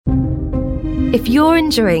If you're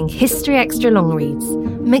enjoying History Extra long reads,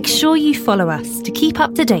 make sure you follow us to keep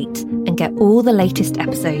up to date and get all the latest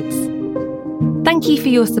episodes. Thank you for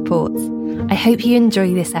your support. I hope you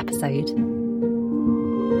enjoy this episode.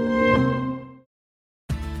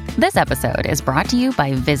 This episode is brought to you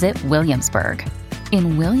by Visit Williamsburg.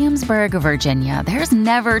 In Williamsburg, Virginia, there's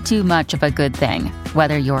never too much of a good thing.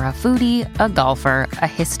 Whether you're a foodie, a golfer, a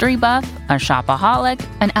history buff, a shopaholic,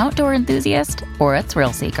 an outdoor enthusiast, or a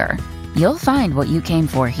thrill seeker, you'll find what you came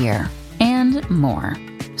for here and more.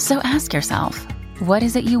 So ask yourself, what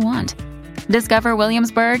is it you want? Discover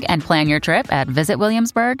Williamsburg and plan your trip at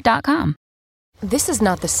visitwilliamsburg.com. This is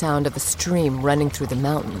not the sound of a stream running through the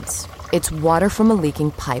mountains. It's water from a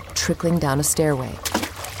leaking pipe trickling down a stairway.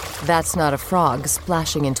 That's not a frog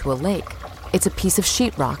splashing into a lake. It's a piece of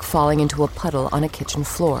sheetrock falling into a puddle on a kitchen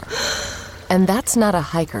floor. And that's not a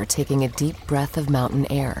hiker taking a deep breath of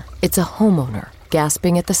mountain air. It's a homeowner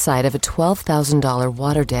gasping at the sight of a $12,000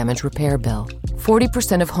 water damage repair bill.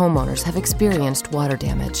 40% of homeowners have experienced water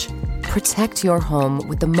damage. Protect your home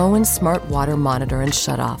with the Moen Smart Water Monitor and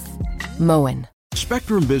Shutoff. Moen.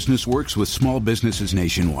 Spectrum Business works with small businesses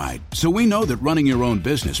nationwide, so we know that running your own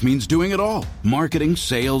business means doing it all. Marketing,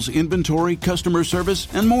 sales, inventory, customer service,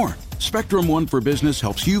 and more. Spectrum One for Business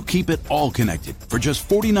helps you keep it all connected for just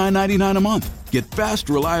 $49.99 a month. Get fast,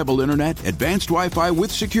 reliable internet, advanced Wi-Fi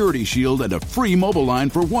with Security Shield, and a free mobile line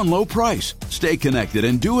for one low price. Stay connected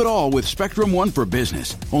and do it all with Spectrum One for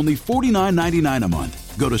Business. Only $49.99 a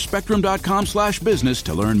month. Go to spectrum.com/business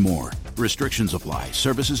to learn more. Restrictions apply.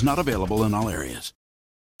 Services not available in all areas.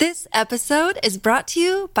 This episode is brought to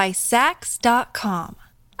you by Saks.com.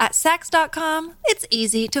 At Saks.com, it's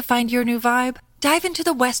easy to find your new vibe. Dive into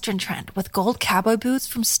the Western trend with gold cowboy boots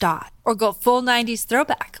from Stott, or go full 90s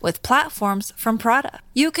throwback with platforms from Prada.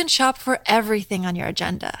 You can shop for everything on your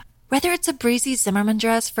agenda, whether it's a breezy Zimmermann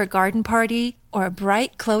dress for a garden party or a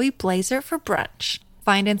bright Chloe blazer for brunch.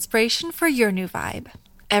 Find inspiration for your new vibe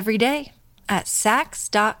every day at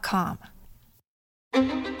Saks.com.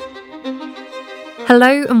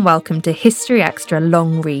 Hello and welcome to History Extra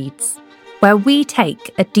Long Reads, where we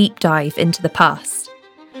take a deep dive into the past,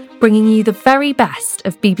 bringing you the very best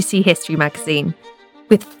of BBC History magazine,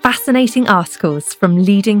 with fascinating articles from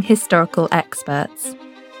leading historical experts.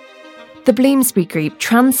 The Bloomsbury Group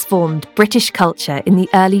transformed British culture in the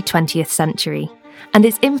early 20th century, and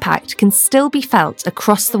its impact can still be felt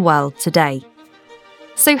across the world today.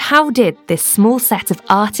 So how did this small set of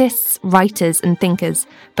artists, writers and thinkers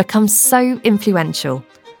become so influential?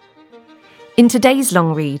 In today's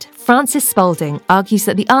long read, Francis Spalding argues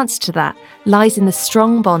that the answer to that lies in the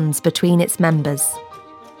strong bonds between its members.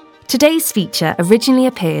 Today's feature originally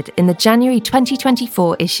appeared in the January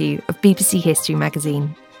 2024 issue of BBC History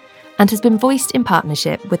magazine and has been voiced in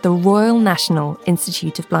partnership with the Royal National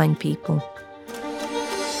Institute of Blind People.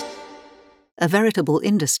 A veritable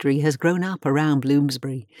industry has grown up around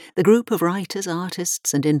Bloomsbury, the group of writers,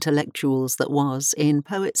 artists and intellectuals that was, in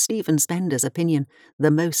poet Stephen Spender's opinion,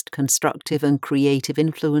 the most constructive and creative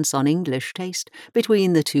influence on English taste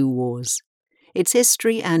between the two wars. Its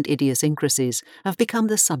history and idiosyncrasies have become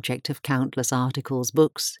the subject of countless articles,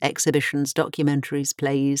 books, exhibitions, documentaries,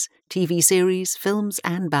 plays, TV series, films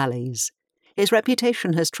and ballets. Its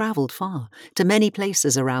reputation has travelled far, to many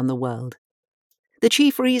places around the world. The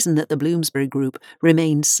chief reason that the Bloomsbury Group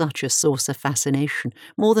remains such a source of fascination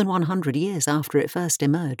more than 100 years after it first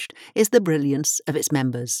emerged is the brilliance of its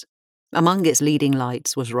members. Among its leading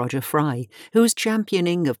lights was Roger Fry, whose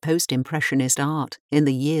championing of post-impressionist art in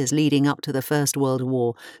the years leading up to the First World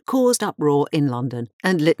War caused uproar in London,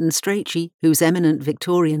 and Lytton Strachey, whose eminent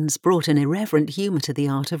Victorians brought an irreverent humour to the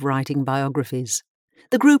art of writing biographies.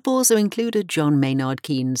 The group also included John Maynard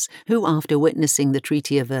Keynes, who, after witnessing the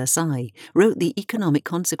Treaty of Versailles, wrote the economic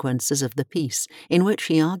consequences of the peace, in which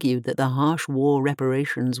he argued that the harsh war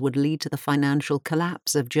reparations would lead to the financial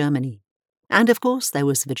collapse of Germany. And of course there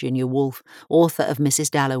was Virginia Woolf, author of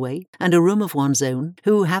Mrs. Dalloway and A Room of One's Own,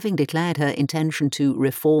 who, having declared her intention to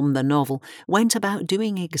reform the novel, went about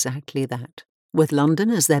doing exactly that. With London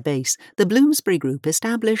as their base, the Bloomsbury Group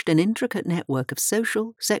established an intricate network of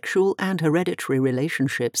social, sexual and hereditary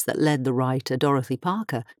relationships that led the writer Dorothy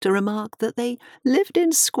Parker to remark that they lived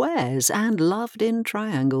in squares and loved in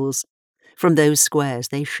triangles. From those squares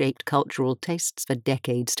they shaped cultural tastes for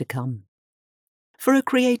decades to come. For a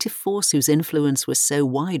creative force whose influence was so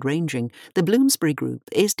wide-ranging, the Bloomsbury Group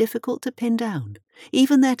is difficult to pin down.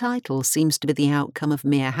 Even their title seems to be the outcome of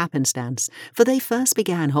mere happenstance, for they first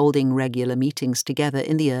began holding regular meetings together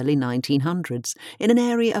in the early 1900s in an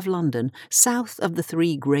area of London south of the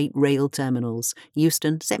three great rail terminals,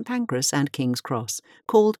 Euston, St Pancras and King's Cross,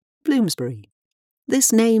 called Bloomsbury.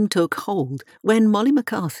 This name took hold when Molly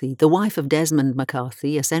McCarthy, the wife of Desmond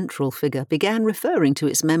McCarthy, a central figure, began referring to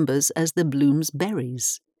its members as the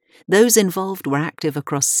Bloomsberries. Those involved were active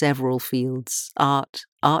across several fields: art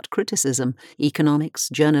criticism, economics,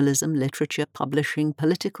 journalism, literature, publishing,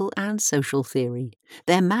 political and social theory.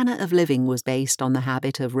 Their manner of living was based on the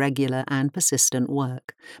habit of regular and persistent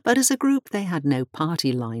work, but as a group they had no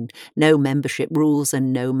party line, no membership rules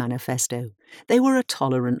and no manifesto. They were a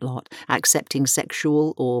tolerant lot, accepting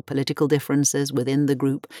sexual or political differences within the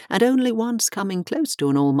group and only once coming close to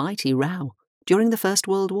an almighty row. During the First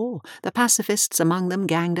World War, the pacifists among them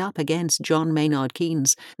ganged up against John Maynard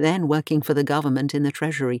Keynes, then working for the government in the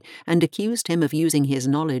Treasury, and accused him of using his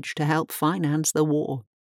knowledge to help finance the war.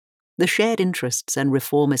 The shared interests and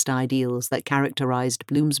reformist ideals that characterized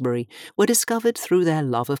Bloomsbury were discovered through their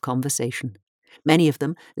love of conversation. Many of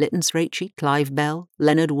them, Lytton Strachey, Clive Bell,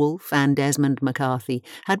 Leonard Woolf and Desmond McCarthy,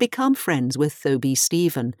 had become friends with Thoby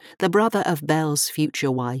Stephen, the brother of Bell's future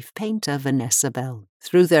wife, painter Vanessa Bell,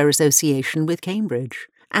 through their association with Cambridge,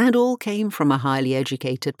 and all came from a highly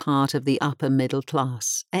educated part of the upper middle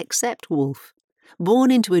class, except Woolf. Born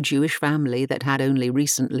into a Jewish family that had only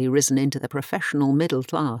recently risen into the professional middle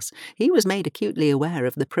class, he was made acutely aware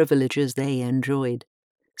of the privileges they enjoyed.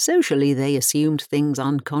 Socially, they assumed things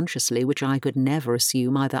unconsciously which I could never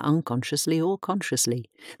assume either unconsciously or consciously.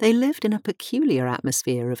 They lived in a peculiar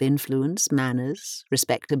atmosphere of influence, manners,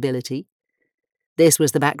 respectability. This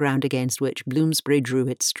was the background against which Bloomsbury drew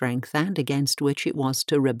its strength and against which it was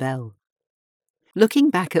to rebel. Looking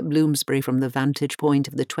back at Bloomsbury from the vantage point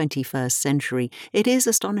of the 21st century, it is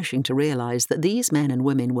astonishing to realise that these men and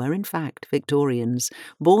women were in fact Victorians,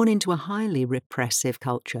 born into a highly repressive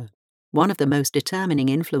culture. One of the most determining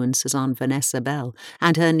influences on Vanessa Bell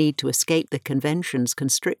and her need to escape the conventions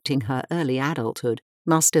constricting her early adulthood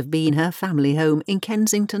must have been her family home in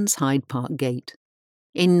Kensington's Hyde Park Gate.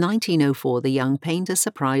 In 1904, the young painter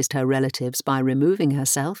surprised her relatives by removing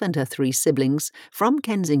herself and her 3 siblings from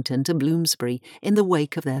Kensington to Bloomsbury in the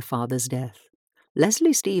wake of their father's death.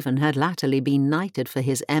 Leslie Stephen had latterly been knighted for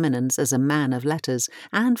his eminence as a man of letters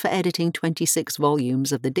and for editing 26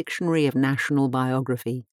 volumes of the Dictionary of National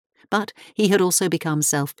Biography. But he had also become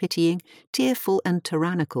self-pitying, tearful and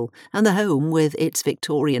tyrannical, and the home, with its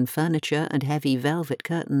Victorian furniture and heavy velvet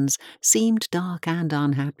curtains, seemed dark and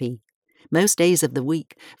unhappy. Most days of the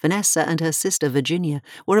week, Vanessa and her sister Virginia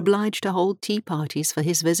were obliged to hold tea parties for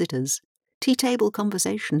his visitors. Tea-table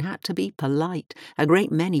conversation had to be polite. A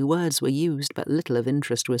great many words were used, but little of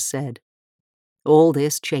interest was said. All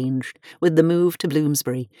this changed with the move to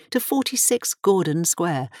Bloomsbury, to 46 Gordon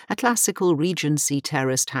Square, a classical Regency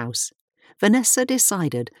terraced house. Vanessa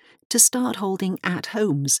decided to start holding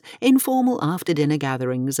at-homes, informal after-dinner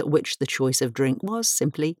gatherings at which the choice of drink was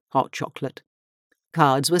simply hot chocolate.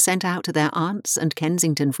 Cards were sent out to their aunts and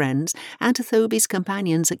Kensington friends and to Thoby's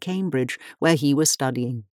companions at Cambridge, where he was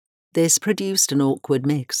studying. This produced an awkward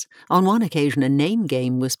mix. On one occasion a name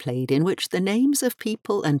game was played in which the names of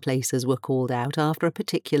people and places were called out after a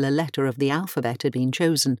particular letter of the alphabet had been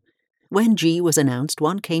chosen. When G was announced,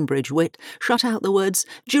 one Cambridge wit shot out the words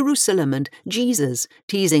Jerusalem and Jesus,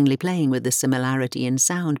 teasingly playing with the similarity in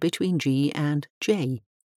sound between G and J.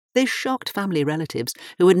 This shocked family relatives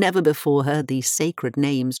who had never before heard these sacred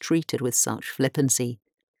names treated with such flippancy.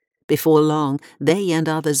 Before long, they and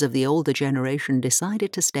others of the older generation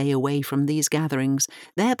decided to stay away from these gatherings,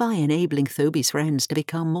 thereby enabling Thoby's friends to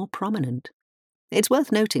become more prominent. It's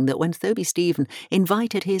worth noting that when Thoby Stephen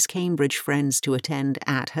invited his Cambridge friends to attend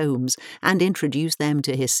at-homes and introduced them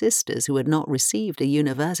to his sisters who had not received a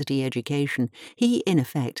university education, he, in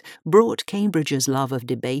effect, brought Cambridge's love of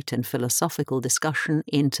debate and philosophical discussion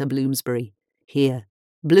into Bloomsbury. Here,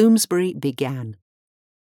 Bloomsbury began.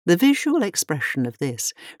 The visual expression of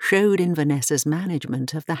this showed in Vanessa's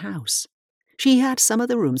management of the house. She had some of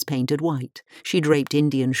the rooms painted white. She draped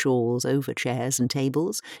Indian shawls over chairs and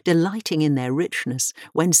tables, delighting in their richness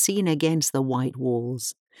when seen against the white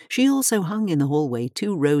walls. She also hung in the hallway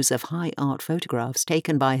 2 rows of high art photographs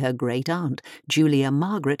taken by her great-aunt, Julia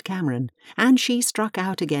Margaret Cameron, and she struck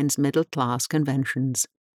out against middle-class conventions.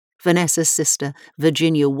 Vanessa's sister,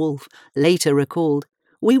 Virginia Woolf, later recalled,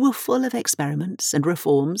 "We were full of experiments and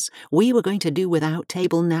reforms. We were going to do without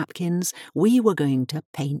table napkins. We were going to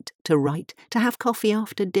paint, to write, to have coffee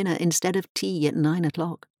after dinner instead of tea at 9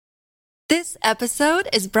 o'clock. This episode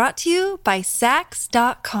is brought to you by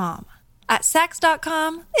Saks.com. At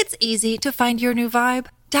Saks.com, it's easy to find your new vibe.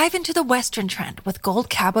 Dive into the Western trend with gold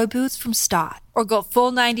cowboy boots from Stott, or go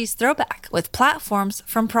full 90s throwback with platforms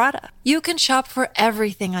from Prada. You can shop for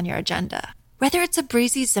everything on your agenda, whether it's a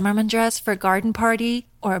breezy Zimmermann dress for a garden party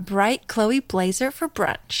or a bright Chloe blazer for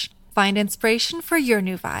brunch. Find inspiration for your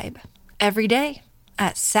new vibe every day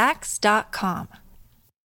at Saks.com.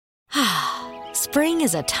 Spring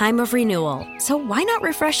is a time of renewal, so why not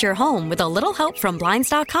refresh your home with a little help from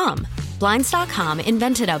Blinds.com? Blinds.com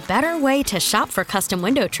invented a better way to shop for custom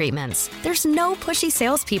window treatments. There's no pushy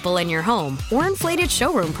salespeople in your home or inflated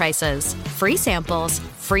showroom prices. Free samples,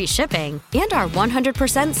 free shipping, and our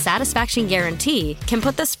 100% satisfaction guarantee can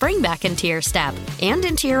put the spring back into your step and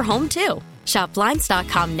into your home, too. Shop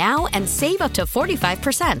Blinds.com now and save up to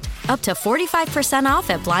 45%. Up to 45% off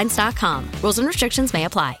at Blinds.com. Rules and restrictions may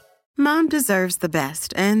apply. Mom deserves the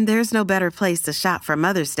best, and there's no better place to shop for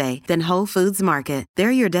Mother's Day than Whole Foods Market.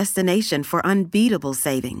 They're your destination for unbeatable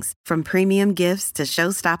savings, from premium gifts to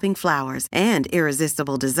show-stopping flowers and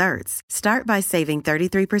irresistible desserts. Start by saving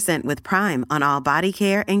 33% with Prime on all body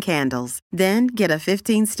care and candles. Then get a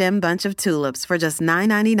 15-stem bunch of tulips for just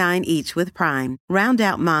 $9.99 each with Prime. Round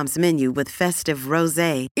out Mom's menu with festive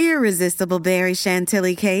rosé, irresistible berry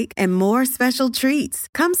chantilly cake, and more special treats.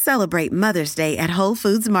 Come celebrate Mother's Day at Whole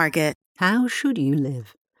Foods Market. How should you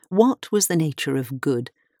live? What was the nature of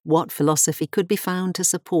good? What philosophy could be found to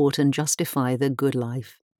support and justify the good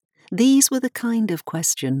life? These were the kind of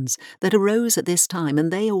questions that arose at this time,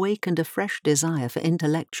 and they awakened a fresh desire for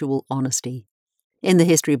intellectual honesty. In the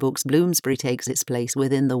history books, Bloomsbury takes its place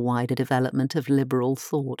within the wider development of liberal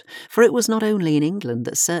thought, for it was not only in England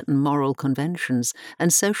that certain moral conventions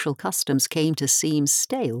and social customs came to seem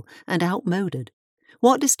stale and outmoded.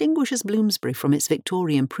 What distinguishes Bloomsbury from its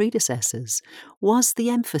Victorian predecessors was the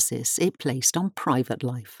emphasis it placed on private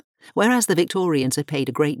life. Whereas the Victorians had paid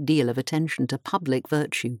a great deal of attention to public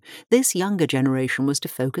virtue, this younger generation was to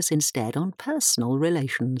focus instead on personal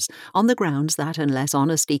relations, on the grounds that unless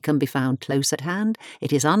honesty can be found close at hand,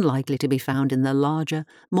 it is unlikely to be found in the larger,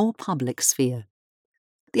 more public sphere.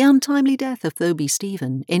 The untimely death of Thoby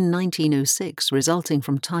Stephen in 1906, resulting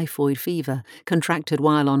from typhoid fever contracted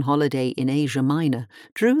while on holiday in Asia Minor,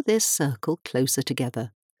 drew this circle closer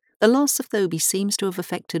together. The loss of Thoby seems to have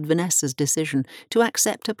affected Vanessa's decision to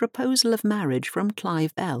accept a proposal of marriage from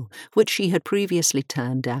Clive Bell, which she had previously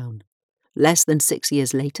turned down. Less than 6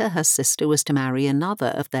 years later, her sister was to marry another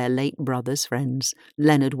of their late brother's friends,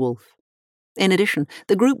 Leonard Woolf. In addition,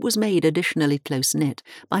 the group was made additionally close-knit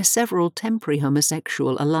by several temporary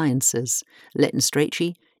homosexual alliances. Lytton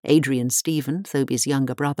Strachey, Adrian Stephen, Thoby's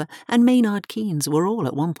younger brother, and Maynard Keynes were all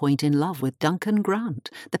at one point in love with Duncan Grant,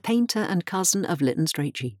 the painter and cousin of Lytton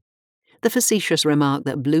Strachey. The facetious remark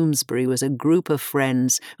that Bloomsbury was a group of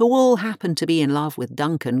friends who all happened to be in love with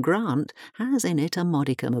Duncan Grant has in it a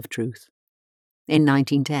modicum of truth. In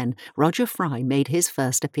 1910, Roger Fry made his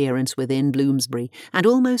first appearance within Bloomsbury and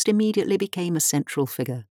almost immediately became a central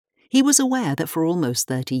figure. He was aware that for almost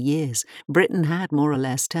 30 years, Britain had more or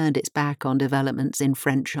less turned its back on developments in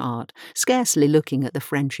French art, scarcely looking at the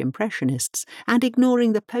French Impressionists and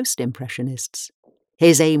ignoring the Post-Impressionists.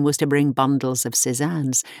 His aim was to bring bundles of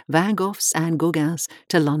Cézannes, Van Goghs and Gauguins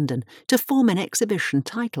to London to form an exhibition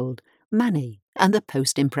titled Manet and the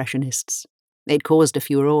Post-Impressionists. It caused a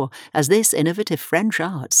furore, as this innovative French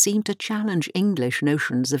art seemed to challenge English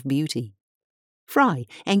notions of beauty. Fry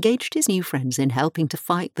engaged his new friends in helping to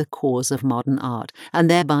fight the cause of modern art, and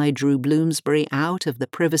thereby drew Bloomsbury out of the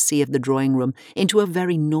privacy of the drawing room into a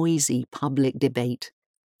very noisy public debate.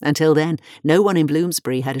 Until then, no one in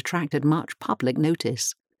Bloomsbury had attracted much public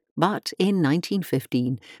notice. But in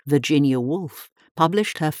 1915, Virginia Woolf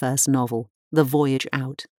published her first novel, The Voyage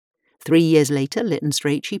Out. 3 years later, Lytton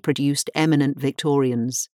Strachey produced Eminent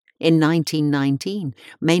Victorians. In 1919,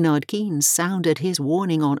 Maynard Keynes sounded his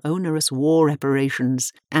warning on onerous war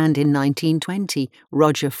reparations, and in 1920,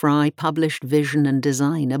 Roger Fry published Vision and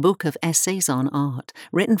Design, a book of essays on art,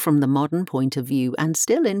 written from the modern point of view and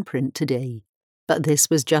still in print today. But this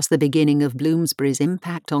was just the beginning of Bloomsbury's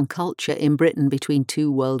impact on culture in Britain between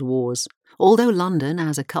 2 world wars. Although London,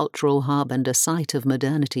 as a cultural hub and a site of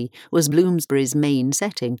modernity, was Bloomsbury's main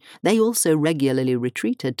setting, they also regularly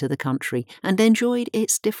retreated to the country and enjoyed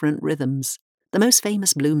its different rhythms. The most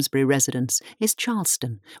famous Bloomsbury residence is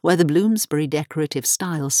Charleston, where the Bloomsbury decorative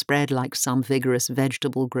style spread like some vigorous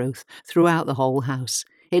vegetable growth throughout the whole house.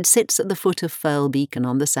 It sits at the foot of Firle Beacon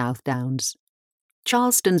on the South Downs.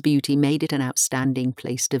 Charleston's beauty made it an outstanding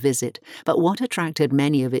place to visit, but what attracted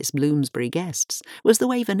many of its Bloomsbury guests was the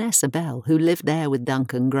way Vanessa Bell, who lived there with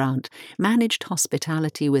Duncan Grant, managed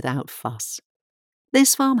hospitality without fuss.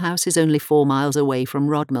 This farmhouse is only 4 miles away from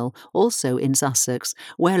Rodmell, also in Sussex,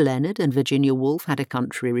 where Leonard and Virginia Woolf had a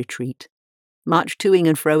country retreat. Much toing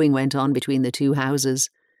and froing went on between the 2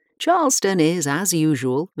 houses. Charleston is, as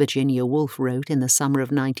usual, Virginia Woolf wrote in the summer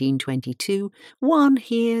of 1922. One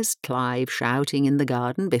hears Clive shouting in the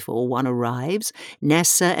garden before one arrives.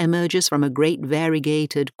 Nessa emerges from a great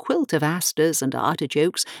variegated quilt of asters and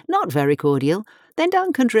artichokes, not very cordial. Then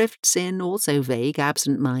Duncan drifts in, also vague,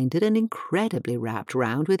 absent-minded, and incredibly wrapped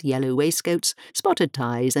round with yellow waistcoats, spotted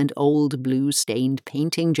ties, and old blue-stained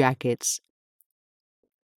painting jackets.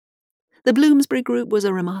 The Bloomsbury Group was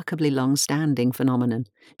a remarkably long-standing phenomenon.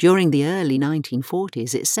 During the early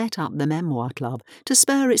 1940s, it set up the Memoir Club to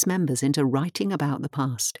spur its members into writing about the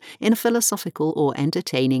past in a philosophical or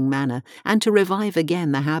entertaining manner and to revive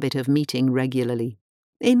again the habit of meeting regularly.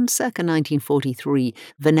 In circa 1943,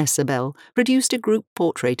 Vanessa Bell produced a group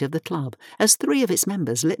portrait of the club, as three of its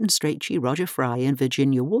members, Lytton Strachey, Roger Fry and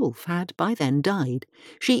Virginia Woolf, had by then died.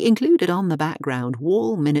 She included on the background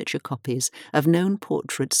wall miniature copies of known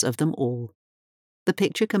portraits of them all. The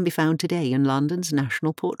picture can be found today in London's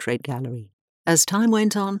National Portrait Gallery. As time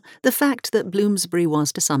went on, the fact that Bloomsbury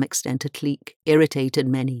was to some extent a clique irritated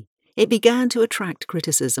many. It began to attract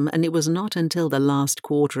criticism, and it was not until the last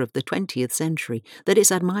quarter of the 20th century that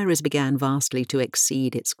its admirers began vastly to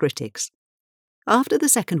exceed its critics. After the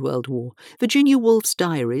Second World War, Virginia Woolf's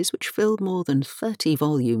diaries, which filled more than 30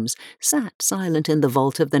 volumes, sat silent in the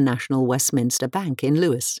vault of the National Westminster Bank in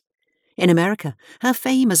Lewes. In America, her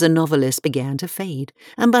fame as a novelist began to fade,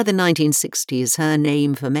 and by the 1960s her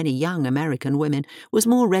name for many young American women was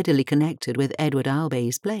more readily connected with Edward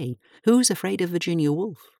Albay's play, Who's Afraid of Virginia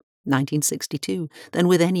Woolf? 1962, than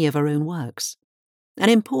with any of her own works. An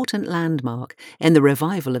important landmark in the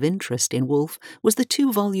revival of interest in Woolf was the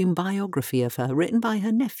 2-volume biography of her written by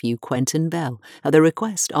her nephew Quentin Bell at the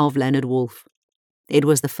request of Leonard Woolf. It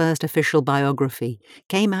was the first official biography,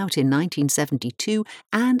 came out in 1972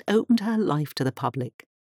 and opened her life to the public.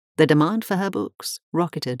 The demand for her books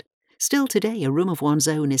rocketed. Still today, A Room of One's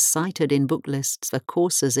Own is cited in book lists for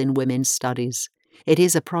courses in women's studies. It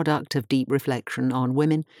is a product of deep reflection on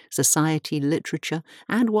women, society, literature,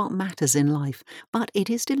 and what matters in life, but it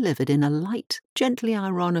is delivered in a light, gently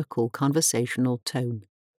ironical conversational tone.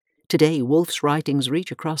 Today, Woolf's writings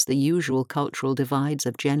reach across the usual cultural divides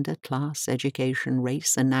of gender, class, education,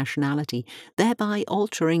 race, and nationality, thereby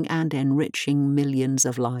altering and enriching millions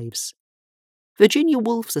of lives. Virginia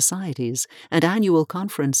Woolf societies and annual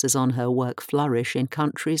conferences on her work flourish in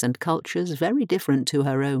countries and cultures very different to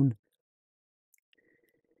her own.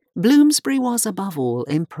 Bloomsbury was above all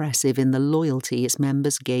impressive in the loyalty its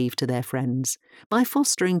members gave to their friends. By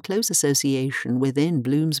fostering close association within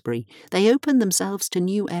Bloomsbury, they opened themselves to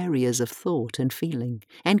new areas of thought and feeling,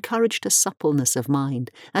 encouraged a suppleness of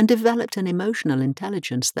mind, and developed an emotional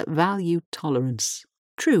intelligence that valued tolerance.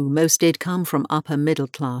 True, most did come from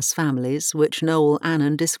upper-middle-class families, which Noel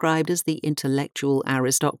Annan described as the intellectual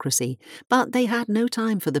aristocracy, but they had no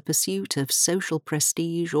time for the pursuit of social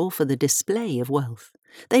prestige or for the display of wealth.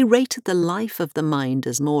 They rated the life of the mind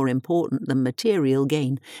as more important than material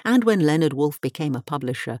gain, and when Leonard Woolf became a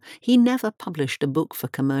publisher, he never published a book for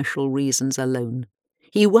commercial reasons alone.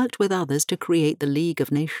 He worked with others to create the League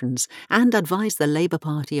of Nations and advised the Labour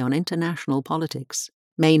Party on international politics.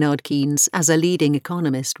 Maynard Keynes, as a leading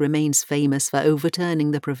economist, remains famous for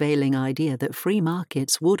overturning the prevailing idea that free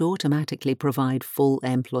markets would automatically provide full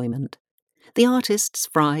employment. The artists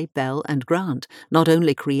Fry, Bell and Grant not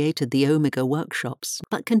only created the Omega workshops,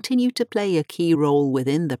 but continued to play a key role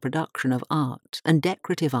within the production of art and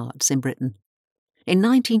decorative arts in Britain. In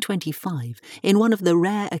 1925, in one of the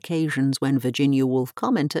rare occasions when Virginia Woolf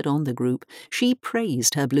commented on the group, she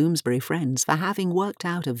praised her Bloomsbury friends for having worked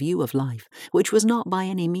out a view of life which was not by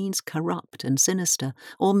any means corrupt and sinister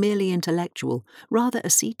or merely intellectual, rather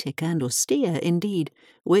ascetic and austere indeed,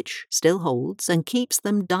 which still holds and keeps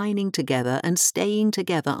them dining together and staying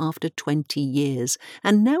together after 20 years,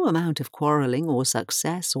 and no amount of quarrelling or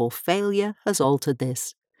success or failure has altered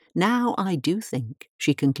this. Now I do think,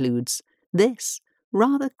 she concludes, this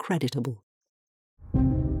rather creditable.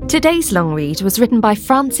 Today's long read was written by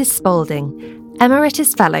Frances Spalding,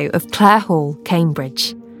 Emeritus Fellow of Clare Hall,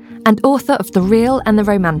 Cambridge, and author of The Real and the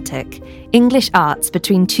Romantic, English Arts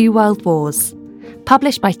Between Two World Wars,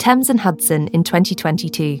 published by Thames and Hudson in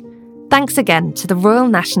 2022. Thanks again to the Royal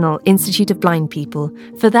National Institute of Blind People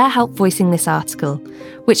for their help voicing this article,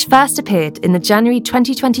 which first appeared in the January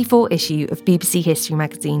 2024 issue of BBC History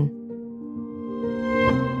magazine.